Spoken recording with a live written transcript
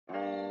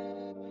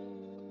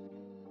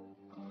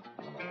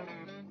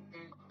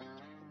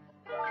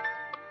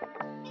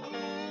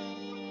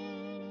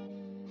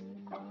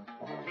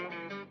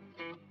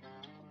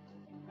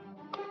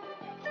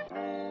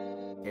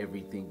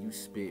Everything you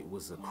spit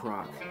was a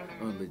crock,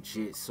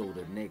 unlegit, so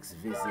the next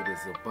visit is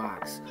a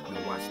box.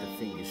 Now watch the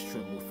fingers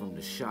tremble from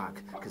the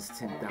shock, cause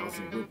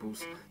 10,000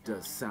 ripples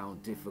does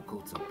sound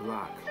difficult to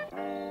block.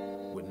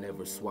 Would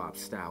never swap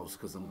styles,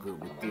 cause I'm good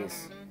with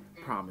this.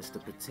 Promise to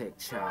protect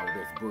child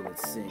if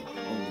bullets sent.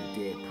 Only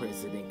dead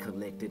president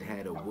collected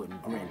had a wooden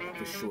grin.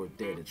 For sure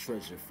dead a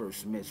treasure,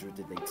 first measured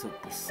that they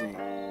took percent.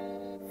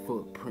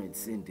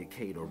 Footprints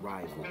indicate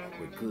arrival,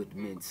 where good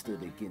men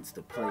stood against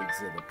the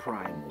plagues of the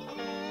primal.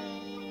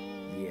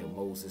 Yeah,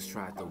 Moses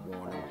tried to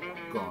warn him.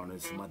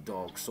 Garners, my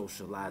dog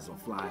socialize on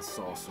flying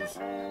saucers.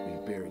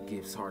 We bear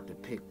gifts hard to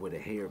pick with a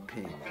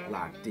hairpin.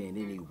 Locked in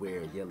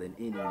anywhere, yelling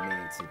any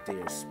man to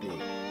dare spit.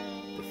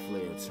 The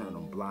flare turn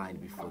them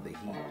blind before the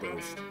heat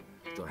burst.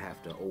 They'll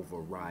have to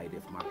override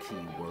if my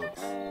key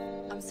works.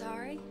 I'm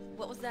sorry?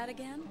 What was that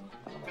again?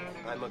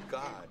 I'm a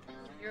god.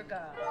 You're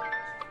God.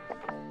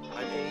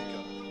 I'm a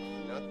god,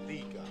 not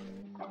the god.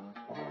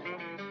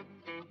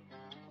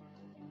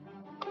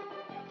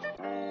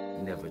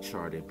 Never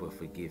charted, but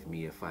forgive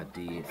me if I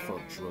did.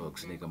 Fuck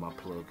drugs, nigga, my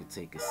plug could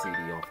take a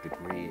city off the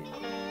grid.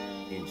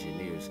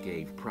 Engineers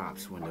gave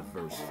props when the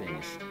verse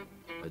finished.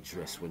 A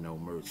dress with no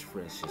merch,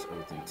 fresh as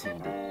earth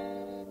intended.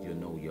 You'll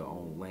know your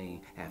own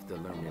lane after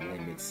learning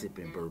limits.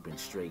 Sipping bourbon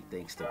straight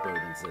thanks to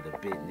burdens of the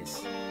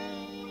business.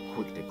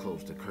 Quick to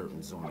close the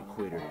curtains on a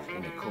quitter.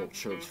 In the cult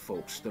church,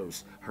 folks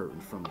thirst, hurting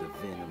from the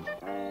venom.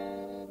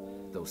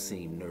 Though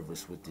seem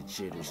nervous with the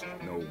jitters,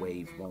 no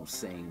wave won't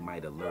sing,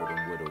 might alert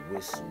him with a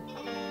whistle.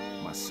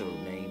 My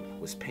surname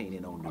was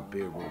painted on the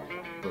barrel.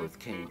 Birth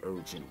came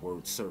urgent,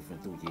 words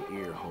surfing through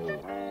your ear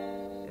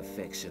hole.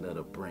 Affection of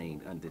the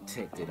brain,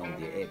 undetected on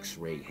the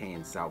x-ray.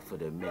 Hands out for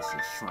the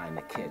message, trying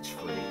to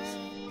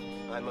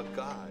catchphrase. I'm a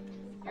god.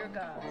 You're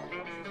God.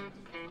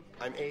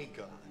 I'm a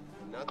god,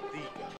 not the god.